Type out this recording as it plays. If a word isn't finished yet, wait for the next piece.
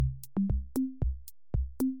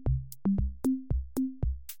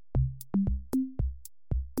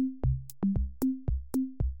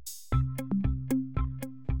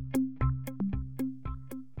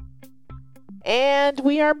And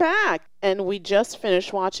we are back. And we just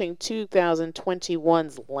finished watching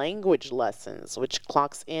 2021's Language Lessons, which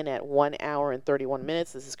clocks in at 1 hour and 31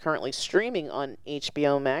 minutes. This is currently streaming on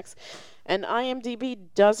HBO Max. And IMDb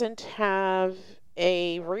doesn't have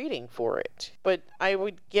a rating for it. But I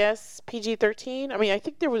would guess PG-13. I mean, I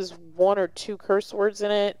think there was 1 or 2 curse words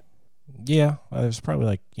in it. Yeah, there's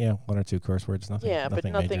probably 1 or 2 curse words. Nothing. Yeah, but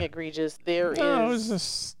nothing major. egregious. It was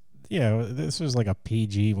just... Yeah, this was like a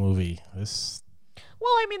PG movie.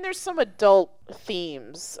 Well, I mean, there's some adult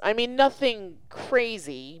themes. I mean, nothing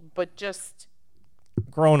crazy, but just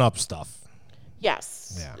grown-up stuff.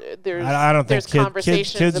 Yes. Yeah. I don't think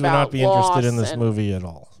kids would not be interested in this movie at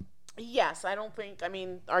all. Yes, I don't think. I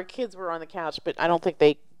mean, our kids were on the couch, but I don't think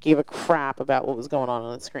they gave a crap about what was going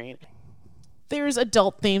on the screen. There's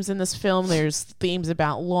adult themes in this film. There's themes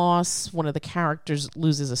about loss. One of the characters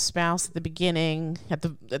loses a spouse at the beginning, at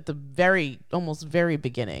the almost very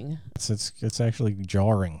beginning. It's actually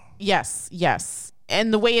jarring. Yes.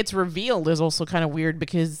 And the way it's revealed is also kind of weird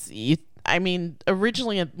because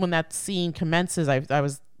originally when that scene commences, I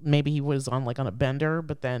was maybe he was on a bender,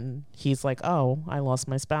 but then he's like, "Oh, I lost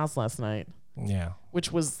my spouse last night." Yeah.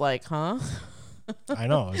 Which was like, huh? I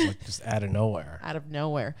know. It was just out of nowhere. Out of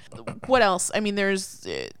nowhere. What else? I mean, there's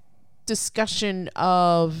discussion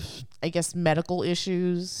of, I guess, medical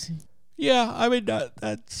issues. Yeah, I mean,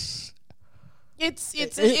 that's...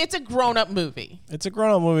 It's a grown-up movie. It's a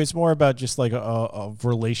grown-up movie. It's more about just a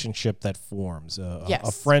relationship that forms,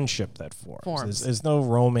 a friendship that forms. There's no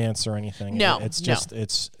romance or anything. No, it's just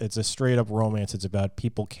it's a straight-up romance. It's about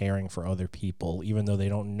people caring for other people, even though they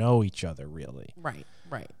don't know each other really. Right.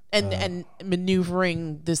 And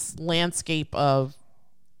maneuvering this landscape of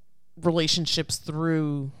relationships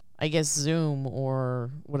through, I guess, Zoom or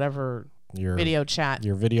whatever your video chat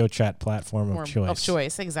platform of choice. Of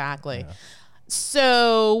choice, exactly. Yeah.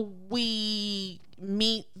 So we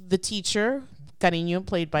meet the teacher, Cariño,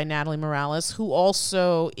 played by Natalie Morales, who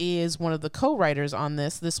also is one of the co-writers on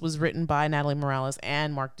this. This was written by Natalie Morales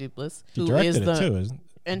and Mark Duplass. She directed it too, isn't it?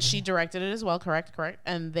 And she directed it as well, correct.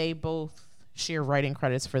 And they both share writing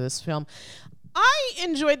credits for this film. I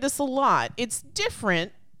enjoyed this a lot. It's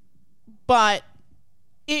different, but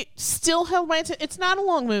it still held my attention. It's not a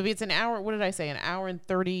long movie. It's an hour. What did I say? An hour and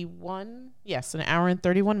 31? Yes, an hour and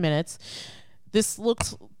 31 minutes. This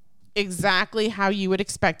looks exactly how you would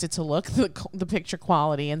expect it to look, the picture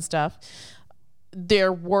quality and stuff.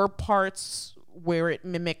 There were parts where it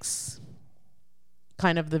mimics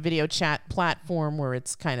kind of the video chat platform where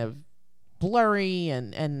it's kind of blurry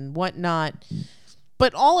and whatnot.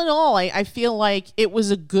 But all in all, I feel like it was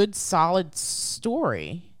a good, solid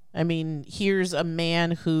story. I mean, here's a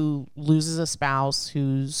man who loses a spouse,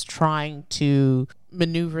 who's trying to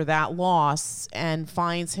maneuver that loss and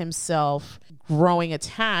finds himself growing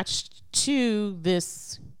attached to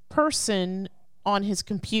this person on his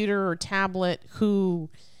computer or tablet who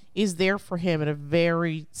is there for him at a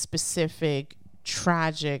very specific,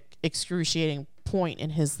 tragic, excruciating point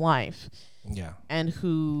in his life. Yeah. And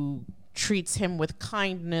who treats him with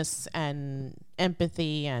kindness and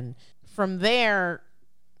empathy. And from there,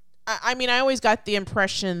 I mean, I always got the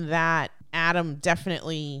impression that Adam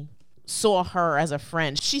definitely saw her as a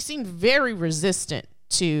friend. She seemed very resistant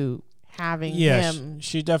to having him.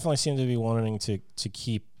 She definitely seemed to be wanting to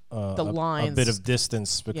keep a bit of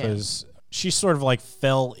distance because she sort of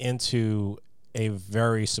fell into a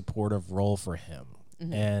very supportive role for him.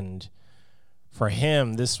 Mm-hmm. And for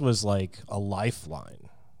him, this was like a lifeline.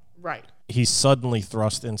 Right. He's suddenly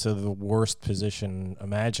thrust into the worst position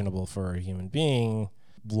imaginable for a human being,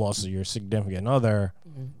 loss of your significant other,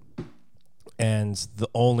 mm-hmm. and the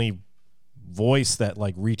only voice that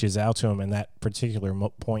reaches out to him in that particular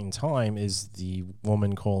point in time is the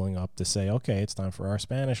woman calling up to say, okay, it's time for our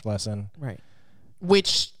Spanish lesson. Right.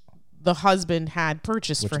 Which the husband had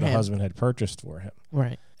purchased for him.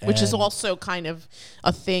 Right. Which is also kind of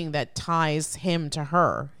a thing that ties him to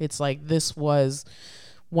her. It's like this was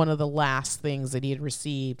one of the last things that he had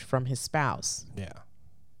received from his spouse. Yeah.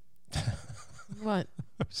 What?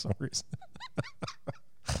 For some reason.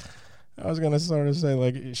 I was going to sort of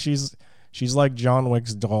say, she's like John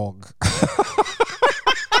Wick's dog.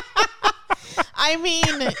 I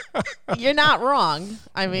mean, you're not wrong.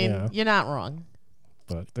 You're not wrong.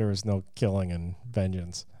 But there was no killing and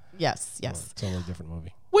vengeance. Yes. It's a totally different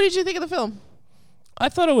movie. What did you think of the film? I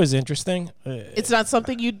thought it was interesting. It's not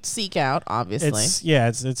something you'd seek out, obviously.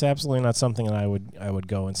 It's absolutely not something that I would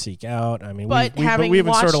go and seek out. I mean, we've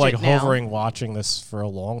been sort of hovering watching this for a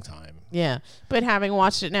long time. Yeah, but having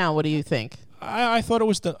watched it now, what do you think? I thought it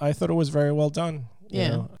was very well done.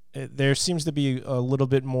 Yeah. There seems to be a little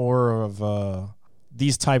bit more of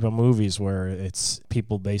these type of movies where it's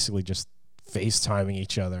people basically just FaceTiming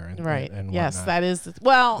each other and Right. and Yes, whatnot. that is.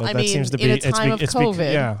 Well, That I mean, seems to in a it's time of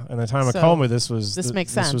COVID. yeah, in the time of So, COVID, this was this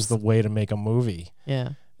makes this was sense. the way to make a movie, Yeah.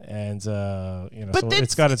 and But so this-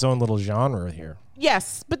 it's got its own little genre here.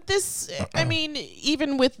 Yes, but this, I mean,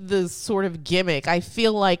 even with the sort of gimmick, I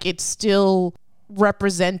feel like it still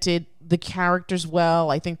represented the characters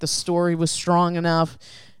well. I think the story was strong enough.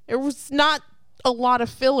 There was not a lot of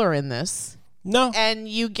filler in this. No, And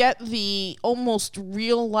you get the almost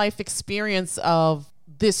real life experience of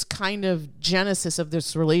this kind of genesis of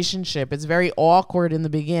this relationship. It's very awkward in the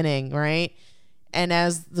beginning, right? And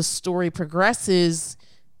as the story progresses,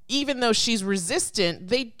 even though she's resistant,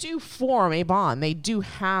 they do form a bond. They do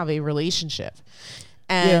have a relationship.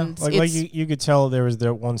 And yeah, like you could tell there was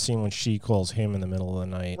that one scene when she calls him in the middle of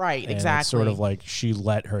the night. Right, and It's sort exactly. of like she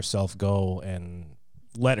let herself go and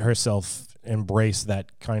let herself embrace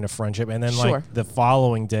that kind of friendship, and then Sure. like the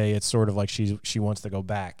following day, it's sort of like she wants to go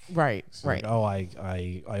back. right, It's right. like, oh,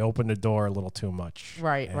 I opened the door a little too much.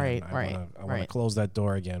 Right, and right, I right, wanna, I want to right. close that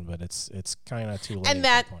door again, but it's kind of too late. And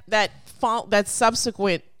at that point. that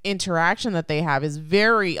subsequent interaction that they have is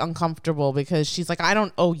very uncomfortable because she's like, I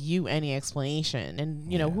don't owe you any explanation,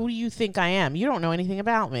 and who do you think I am? You don't know anything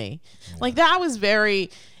about me. Like that was very.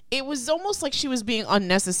 It was almost like she was being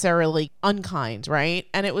unnecessarily unkind, right?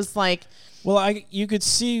 And it was like, Well, you could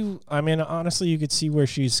see. I mean, honestly, you could see where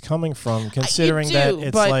she's coming from, considering do, that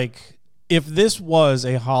it's but- like if this was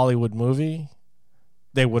a Hollywood movie,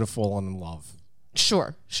 they would have fallen in love.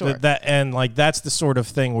 sure. That and like that's the sort of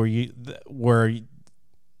thing where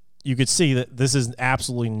you could see that this is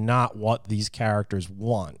absolutely not what these characters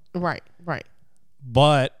want. Right.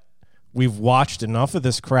 But we've watched enough of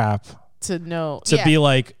this crap To know. to yeah. be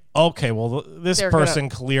like, okay, well, this They're person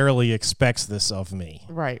clearly expects this of me.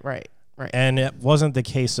 Right. And it wasn't the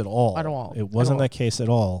case at all. At all. It wasn't At all. the case at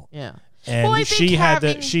all. Yeah. And Well, I think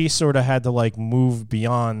having- she sort of had to like move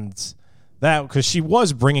beyond that because she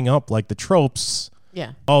was bringing up like the tropes.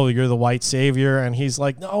 Yeah. Oh, you're the white savior. And he's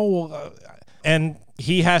like, no. And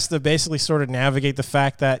he has to basically sort of navigate the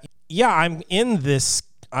fact that, yeah, I'm in this.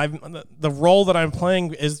 The role that I'm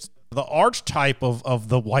playing is the archetype of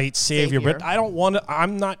the white savior, but I don't want to.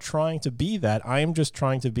 I'm not trying to be that. I am just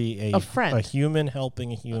trying to be A friend. a human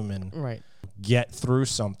helping a human Right. get through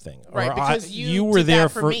something. Right, Or because you were did there that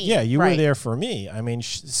for me. yeah, you were Right. there for me. I mean,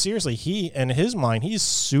 seriously, he in his mind, he's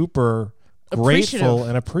super Appreciative grateful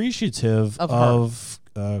and appreciative of her.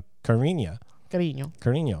 of Carino. Cariño.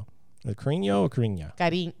 Carino or Carino.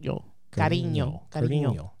 Cariño.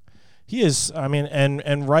 Cariño. He is. I mean,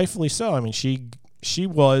 and rightfully so. I mean, she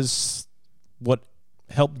was what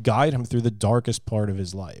helped guide him through the darkest part of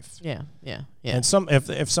his life. Yeah. And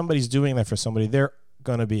if somebody's doing that for somebody, they're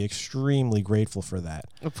going to be extremely grateful for that.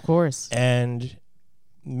 Of course. And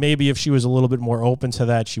maybe if she was a little bit more open to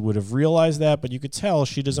that, she would have realized that. But you could tell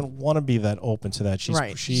she doesn't want to be that open to that. She's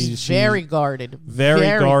right. She's very guarded. very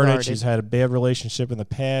guarded. She's had a bad relationship in the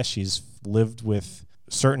past. She's lived with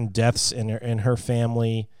certain deaths in her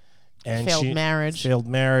family, and failed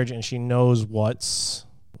marriage, and she knows what's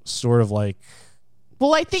sort of like.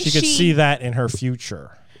 Well, I think she could see that in her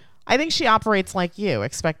future. I think she operates like you.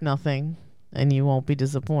 Expect nothing, and you won't be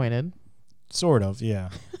disappointed. Sort of, yeah.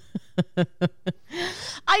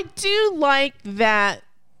 I do like that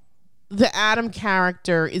the Adam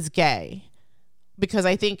character is gay because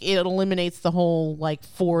I think it eliminates the whole like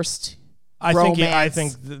forced romance. I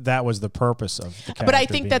think that was the purpose of the character. But I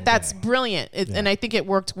think being that's gay. brilliant, and I think it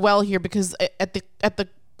worked well here because at the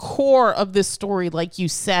core of this story, like you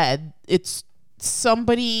said, it's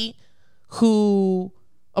somebody who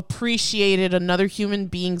appreciated another human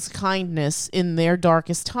being's kindness in their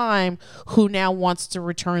darkest time who now wants to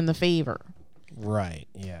return the favor. Right.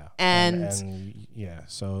 Yeah. And yeah,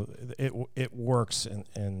 so it works,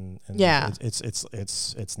 and Yeah.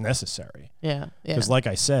 it's necessary. Yeah. Because, like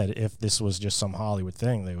I said, if this was just some Hollywood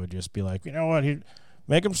thing, they would just be like, you know what,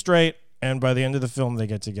 make them straight, and by the end of the film, they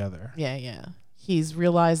get together. Yeah. He's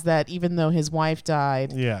realized that even though his wife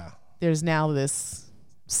died, Yeah. there's now this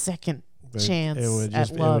second chance They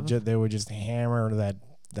would just hammer that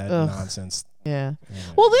nonsense. Yeah. Yeah,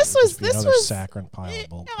 Well, it this would was just be this another was. saccharine pile of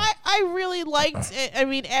bull. I really liked it. I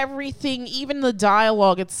mean, everything, even the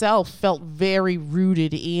dialogue itself, felt very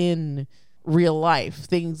rooted in real life,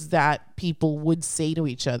 things that people would say to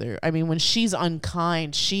each other. I mean, when she's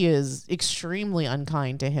unkind, she is extremely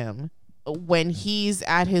unkind to him. When he's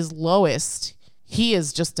at his lowest, he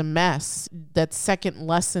is just a mess. That second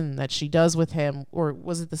lesson that she does with him, or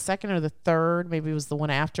was it the second or the third? Maybe it was the one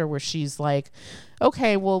after, where she's like,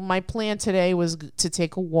 okay, well, my plan today was to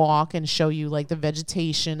take a walk and show you like the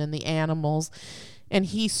vegetation and the animals. and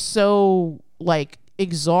he's so like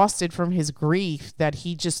exhausted from his grief that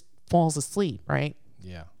he just falls asleep, right?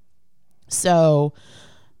 Yeah. So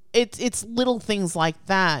it's little things like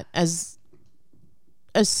that. As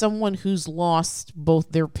someone who's lost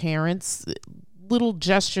both their parents, little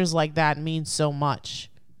gestures like that mean so much.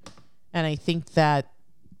 And I think that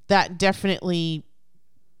definitely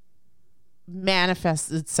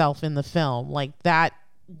manifests itself in the film. Like that,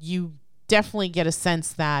 you definitely get a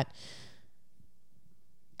sense that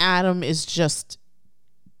Adam is just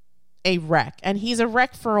a wreck. And he's a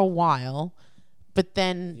wreck for a while, but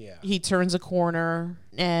then he turns a corner,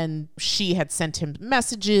 and she had sent him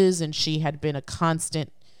messages, and she had been a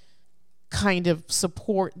constant kind of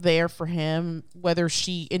support there for him, whether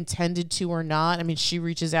she intended to or not. I mean, she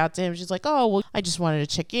reaches out to him. She's like, oh, well, I just wanted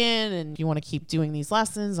to check in, and if you want to keep doing these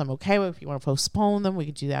lessons, I'm okay with it. If you want to postpone them, we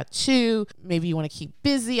could do that too. Maybe you want to keep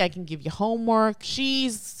busy, I can give you homework.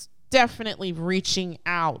 She's definitely reaching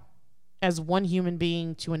out as one human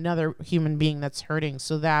being to another human being that's hurting,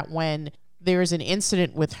 so that when there's an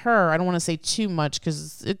incident with her, I don't want to say too much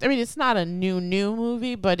because it's not a new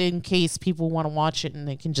movie, but in case people want to watch it and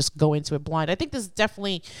they can just go into it blind. I think this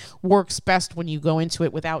definitely works best when you go into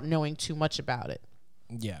it without knowing too much about it.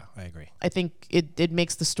 Yeah, I agree. I think it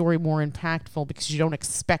makes the story more impactful because you don't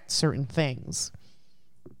expect certain things.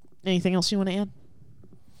 Anything else you want to add?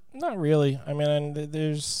 Not really. I mean,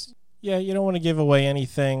 there's... Yeah, you don't want to give away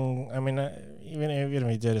anything. I mean, even if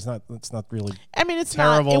you did, it's not really. I mean, it's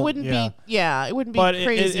terrible. not. It wouldn't be. Yeah, it wouldn't be but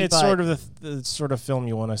crazy. It's sort of the sort of film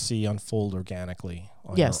you want to see unfold organically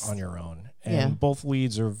on your own. And both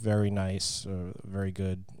leads are very nice, very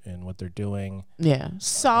good in what they're doing. Yeah,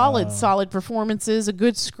 solid performances, a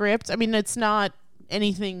good script. I mean, it's not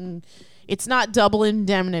anything. It's not Double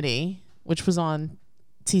Indemnity, which was on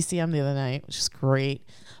TCM the other night, which is great,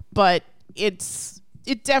 but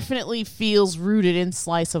it definitely feels rooted in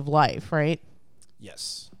slice of life, right?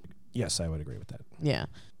 Yes, I would agree with that. Yeah.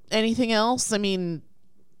 Anything else? I mean,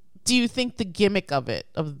 do you think the gimmick of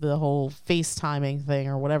the whole FaceTiming thing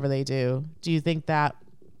or whatever they do you think that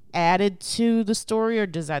added to the story, or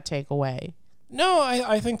does that take away? No,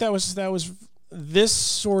 I think that was this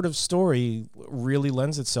sort of story really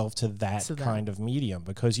lends itself to that kind of medium,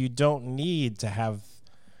 because you don't need to have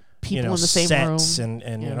people in the same sets room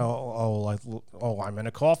and I'm in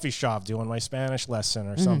a coffee shop doing my Spanish lesson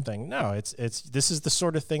or something. No, it's this is the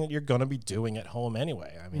sort of thing that you're going to be doing at home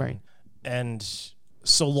anyway. I mean, right. And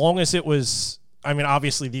so long as it was, I mean,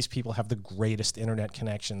 obviously these people have the greatest internet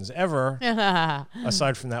connections ever,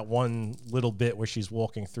 aside from that one little bit where she's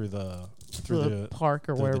walking through the park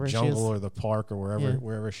or wherever the jungle she is. or the park or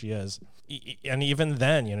wherever she is. And even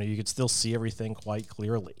then, you could still see everything quite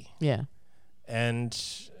clearly. Yeah. And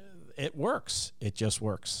it works. It just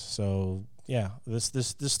works. So yeah,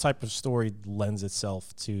 this type of story lends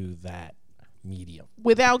itself to that medium.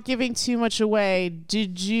 Without giving too much away,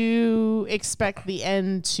 did you expect the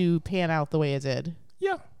end to pan out the way it did?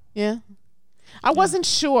 Yeah. I wasn't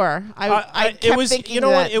sure. I kept thinking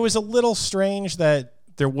what? It was a little strange that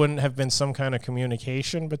there wouldn't have been some kind of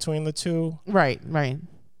communication between the two. Right.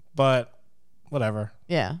 But whatever.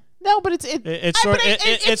 Yeah. No, but it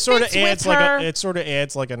sort of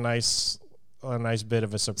adds like a nice bit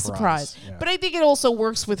of a surprise. Yeah. But I think it also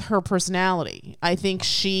works with her personality. I think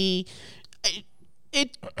she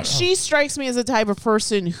strikes me as the type of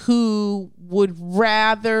person who would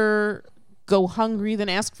rather go hungry than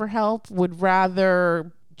ask for help, would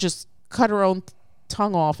rather just cut her own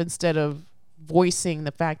tongue off instead of voicing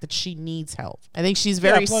the fact that she needs help. I think she's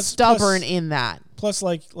very stubborn in that. Plus,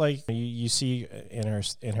 like you see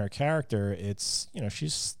in her character, it's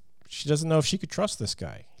she doesn't know if she could trust this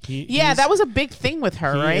guy. That was a big thing with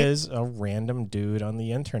her, right? He is a random dude on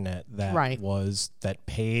the internet that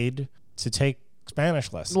paid to take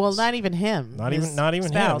Spanish lessons. Well, not even him. Not even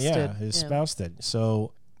him. Yeah, his spouse did.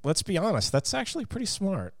 So let's be honest, that's actually pretty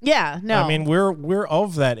smart. Yeah, no. I mean, we're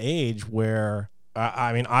of that age where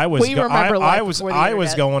I was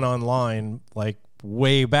going online like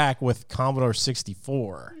way back with Commodore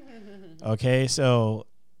 64. Okay, so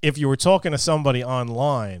if you were talking to somebody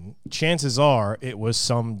online, chances are it was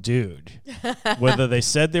some dude. Whether they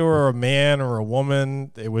said they were a man or a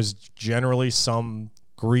woman, it was generally some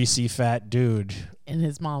greasy fat dude in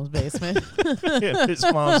his mom's basement. His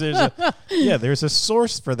mom's there's a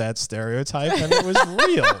source for that stereotype, and it was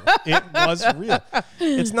real. It was real.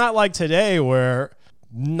 It's not like today where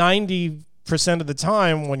 90% of the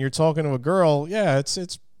time when you're talking to a girl,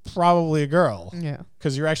 it's probably a girl. Yeah.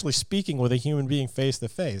 Because you're actually speaking with a human being face to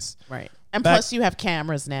face. Right. And plus you have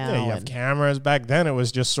cameras now. Yeah, you have cameras. Back then it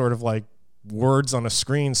was just sort of like words on a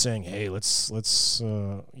screen saying, "Hey, let's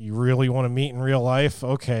you really want to meet in real life?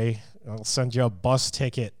 Okay, I'll send you a bus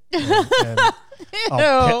ticket and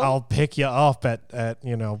I'll pick you up at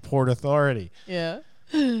Port Authority." Yeah.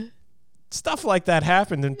 Stuff like that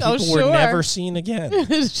happened, and people sure. were never seen again.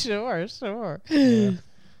 Sure. Yeah.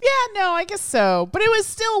 Yeah, no, I guess so. But it was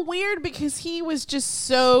still weird because he was just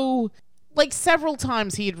so, like, several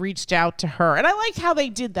times he had reached out to her. And I liked how they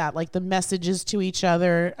did that, like the messages to each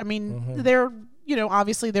other. I mean, they're,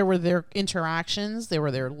 obviously there were their interactions, there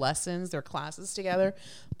were their lessons, their classes together.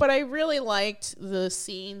 But I really liked the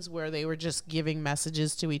scenes where they were just giving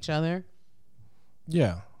messages to each other.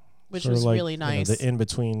 Yeah. Which sort was of like, really nice. The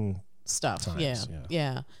in-between stuff. times,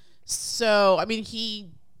 Yeah. So, I mean, he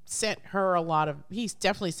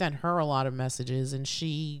definitely sent her a lot of messages, and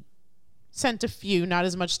she sent a few, not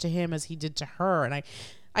as much to him as he did to her. And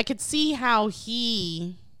I could see how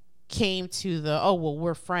he came to the, oh, well,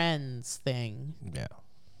 we're friends thing. Yeah.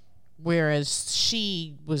 Whereas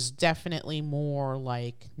she was definitely more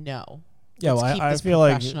like, no. Yeah, well, I feel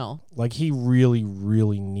like he really,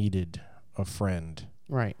 really needed a friend.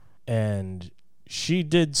 Right. And she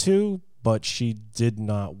did too, but she did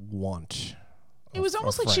not want. It was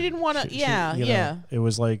almost like she didn't want to. Yeah. It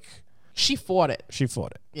was like she fought it.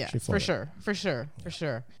 Yeah, for sure.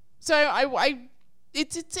 So I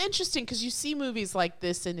it's interesting because you see movies like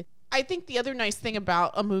this, and I think the other nice thing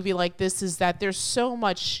about a movie like this is that there's so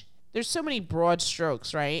many broad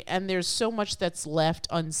strokes, right? And there's so much that's left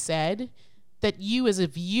unsaid that you as a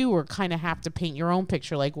viewer kind of have to paint your own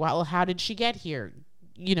picture. Like, well, how did she get here?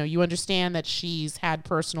 You understand that she's had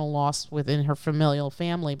personal loss within her familial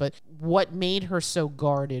family, but what made her so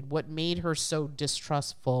guarded? What made her so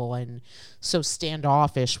distrustful and so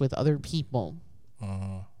standoffish with other people?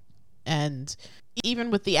 And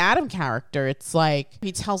even with the Adam character, it's like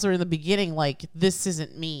he tells her in the beginning, like, this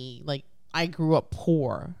isn't me. Like, I grew up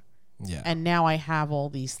poor. Yeah. And now I have all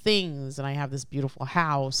these things, and I have this beautiful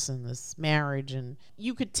house and this marriage. And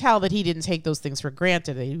you could tell that he didn't take those things for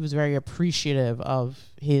granted. He was very appreciative of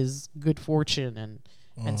his good fortune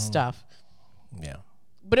and stuff. Yeah.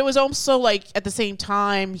 But it was also like, at the same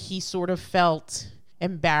time, he sort of felt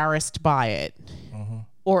embarrassed by it.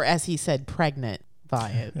 Or as he said, pregnant by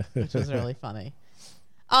it, which was really funny.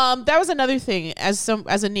 That was another thing. As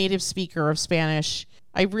a native speaker of Spanish,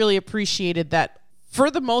 I really appreciated that. For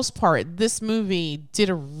the most part, this movie did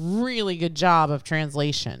a really good job of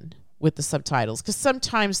translation with the subtitles, because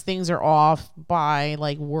sometimes things are off by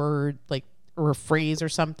like word, like, or a phrase or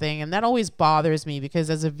something, and that always bothers me because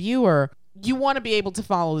as a viewer, you want to be able to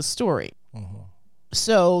follow the story.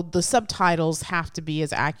 So the subtitles have to be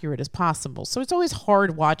as accurate as possible. So it's always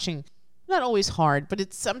hard watching, not always hard, but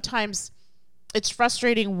it's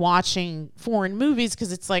frustrating watching foreign movies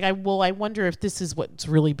because it's like, I wonder if this is what's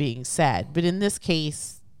really being said. But in this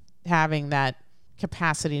case, having that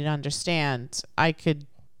capacity to understand, I could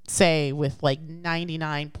say with like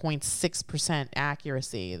 99.6%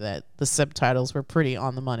 accuracy that the subtitles were pretty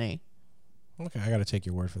on the money. Okay, I got to take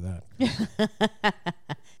your word for that.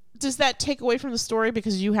 Does that take away from the story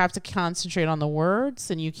because you have to concentrate on the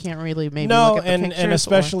words and you can't really maybe no, look at the pictures? and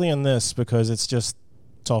especially in this because it's just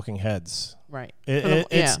talking heads. Right.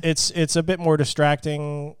 It's a bit more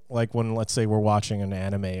distracting, like when, let's say, we're watching an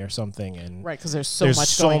anime or something, and right, because there's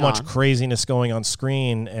so much craziness going on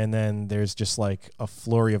screen, and then there's just like a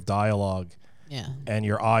flurry of dialogue. Yeah. And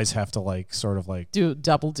your eyes have to like sort of like do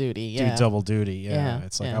double duty. Yeah. Do double duty. Yeah.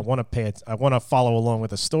 It's like I want to follow along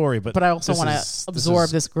with the story, but I also want to absorb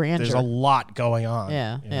this grandeur. There's a lot going on.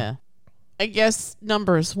 Yeah. I guess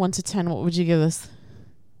numbers 1 to 10. What would you give this?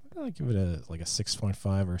 I'd give it a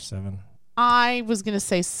 6.5 or 7. I was going to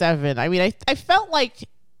say 7. I mean, I felt like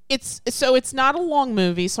it's not a long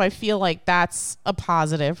movie, so I feel like that's a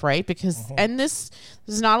positive, right? Because and there's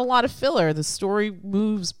not a lot of filler. The story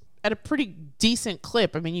moves at a pretty decent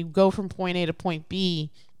clip. I mean, you go from point A to point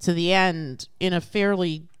B to the end in a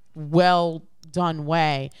fairly well done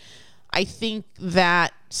way. I think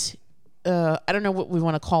that I don't know what we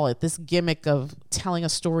want to call it, this gimmick of telling a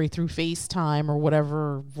story through FaceTime or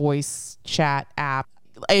whatever voice chat app.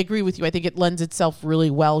 I agree with you. I think it lends itself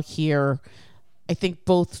really well here. I think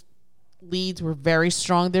both leads were very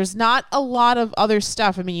strong. There's not a lot of other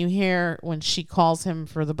stuff. I mean, you hear when she calls him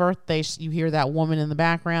for the birthday, you hear that woman in the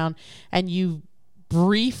background, and you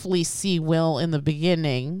briefly see Will in the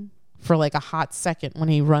beginning for like a hot second when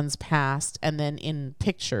he runs past, and then in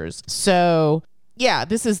pictures. So yeah,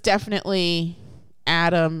 this is definitely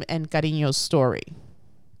Adam and Cariño's story.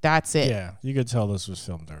 That's it. Yeah, you could tell this was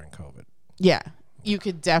filmed during COVID. Yeah. You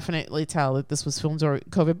could definitely tell that this was filmed during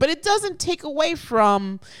COVID, but it doesn't take away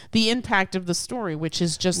from the impact of the story, which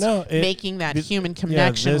is just making that human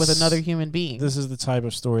connection with another human being. This is the type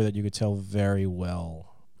of story that you could tell very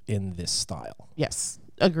well in this style. Yes,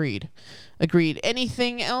 agreed.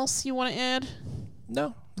 Anything else you want to add?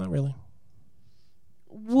 No, not really.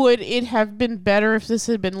 Would it have been better if this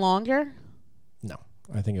had been longer? No,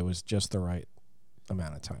 I think it was just the right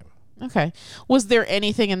amount of time. Okay. Was there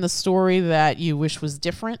anything in the story that you wish was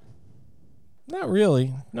different? Not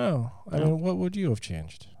really. No. I mean, what would you have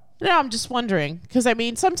changed? No, I'm just wondering. Because, I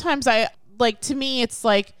mean, sometimes to me, it's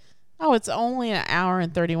like, oh, it's only an hour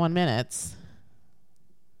and 31 minutes.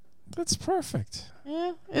 That's perfect.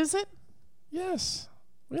 Yeah, is it? Yes.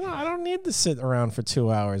 I don't need to sit around for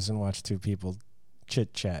 2 hours and watch two people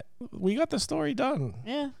chit-chat. We got the story done.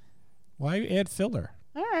 Yeah. Why add filler?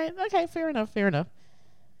 All right. Okay, fair enough.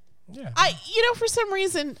 Yeah. For some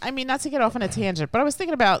reason, I mean, not to get off on a tangent, but I was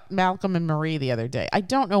thinking about Malcolm and Marie the other day. I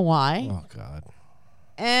don't know why. Oh, God.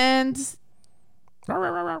 And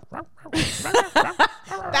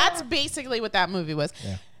that's basically what that movie was.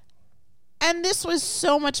 Yeah. And this was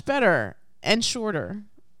so much better and shorter.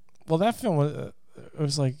 Well, that film was, it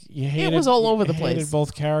was like you hated. It was all over the hated place.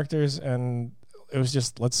 Both characters, and it was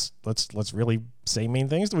just let's really say mean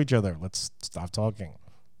things to each other. Let's stop talking.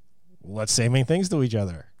 Let's say mean things to each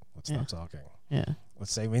other. Let's stop talking. Yeah.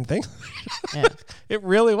 Let's say mean things. Yeah. It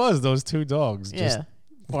really was those two dogs just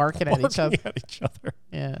barking at each other.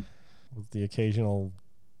 Yeah. With the occasional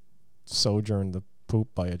sojourn to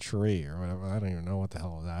poop by a tree or whatever. I don't even know what the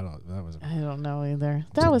hell that was. I don't know either.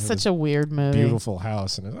 That was such a weird movie. Beautiful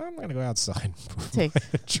house, and I'm gonna go outside and poop by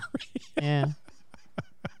a tree. Yeah.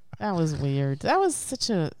 That was weird. That was such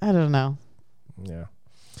a, I don't know. Yeah.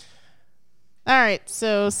 All right.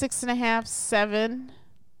 So 6.5, 7.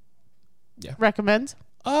 Yeah. Recommend?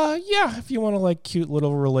 Yeah. If you want to cute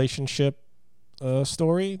little relationship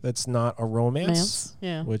story that's not a romance.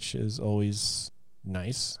 Yeah. Which is always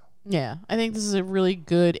nice. Yeah. I think this is a really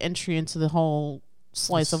good entry into the whole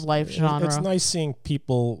slice of life genre. It's nice seeing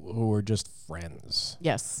people who are just friends.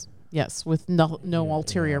 Yes. With no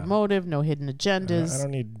ulterior motive, no hidden agendas. I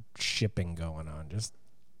don't need shipping going on. Just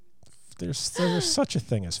there's such a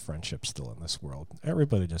thing as friendship still in this world.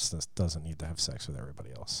 Everybody just doesn't need to have sex with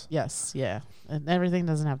everybody else. Yes, yeah. And everything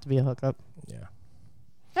doesn't have to be a hookup. Yeah.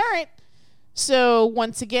 All right. So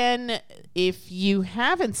once again, if you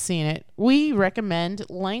haven't seen it, we recommend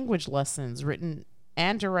Language Lessons, written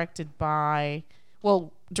and directed by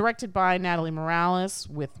Natalie Morales,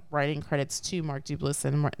 with writing credits to Mark Duplass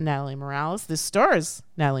and Natalie Morales. This stars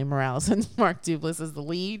Natalie Morales and Mark Duplass as the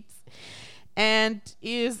leads, and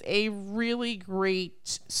is a really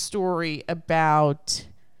great story about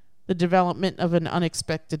the development of an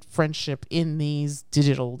unexpected friendship in these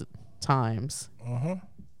digital times. Uh-huh.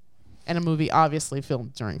 And a movie obviously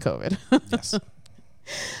filmed during COVID. Yes.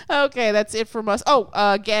 Okay, that's it from us. Oh,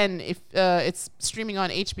 again, if it's streaming on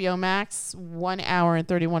HBO Max, 1 hour and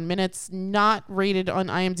 31 minutes. Not rated on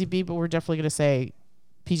IMDb, but we're definitely going to say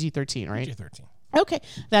PG-13, right? PG-13. Okay,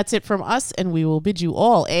 that's it from us, and we will bid you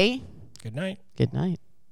all a good night. Good night.